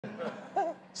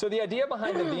So the idea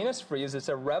behind the Venusfreeze is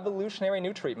a revolutionary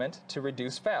new treatment to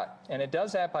reduce fat, and it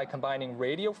does that by combining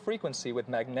radio frequency with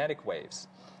magnetic waves.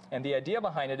 And the idea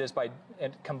behind it is by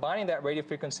combining that radio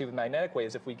frequency with magnetic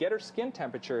waves, if we get our skin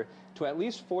temperature to at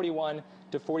least 41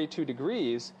 to 42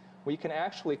 degrees, we can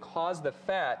actually cause the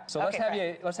fat. So let's have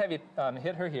you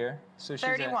hit her here. So she's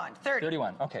 31.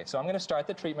 31. Okay, so I'm going to start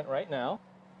the treatment right now.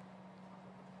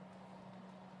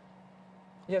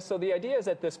 Yeah, so the idea is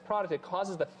that this product, it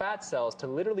causes the fat cells to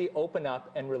literally open up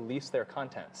and release their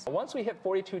contents. Once we hit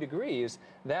 42 degrees,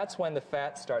 that's when the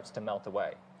fat starts to melt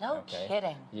away. No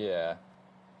kidding. Yeah.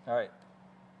 All right.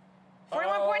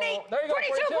 41.8. There you go.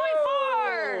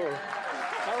 42.4.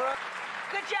 All right.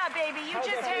 Good job, baby. You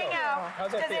just hang out.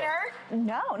 How's that Does it hurt?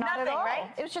 No, not at Nothing, all.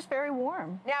 right? It was just very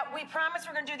warm. Now, we promise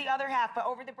we're going to do the other half, but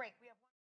over the break, we have